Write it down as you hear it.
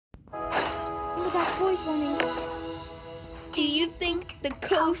that voice warning. Do you think the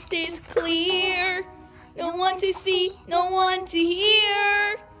coast is clear? No one to see, no one to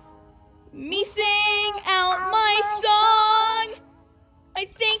hear me sing out my song. I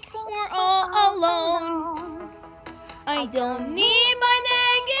think we're all alone. I don't need my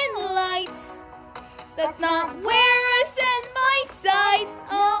nagging lights. That's not where I send my sights.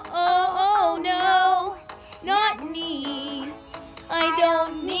 Oh, no, not need. I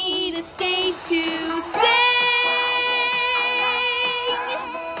don't need a stage to sing.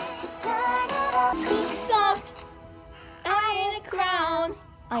 Speak soft, I ain't a crowd.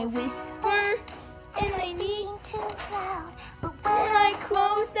 I whisper, and I need too loud. But when I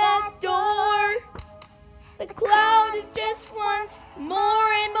close that door, the cloud is just once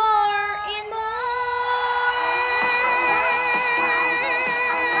more and more and more.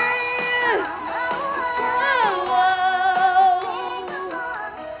 Oh,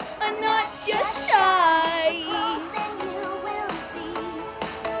 I'm not just shy.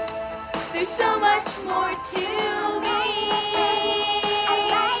 There's so much more to me.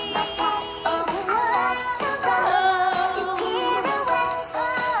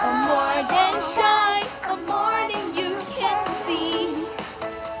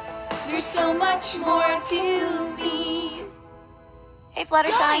 So much more to me. Hey,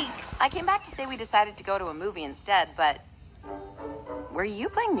 Fluttershy. Yikes. I came back to say we decided to go to a movie instead, but were you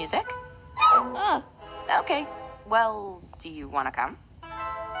playing music? Okay. Well, do you want to come?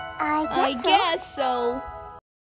 I guess so.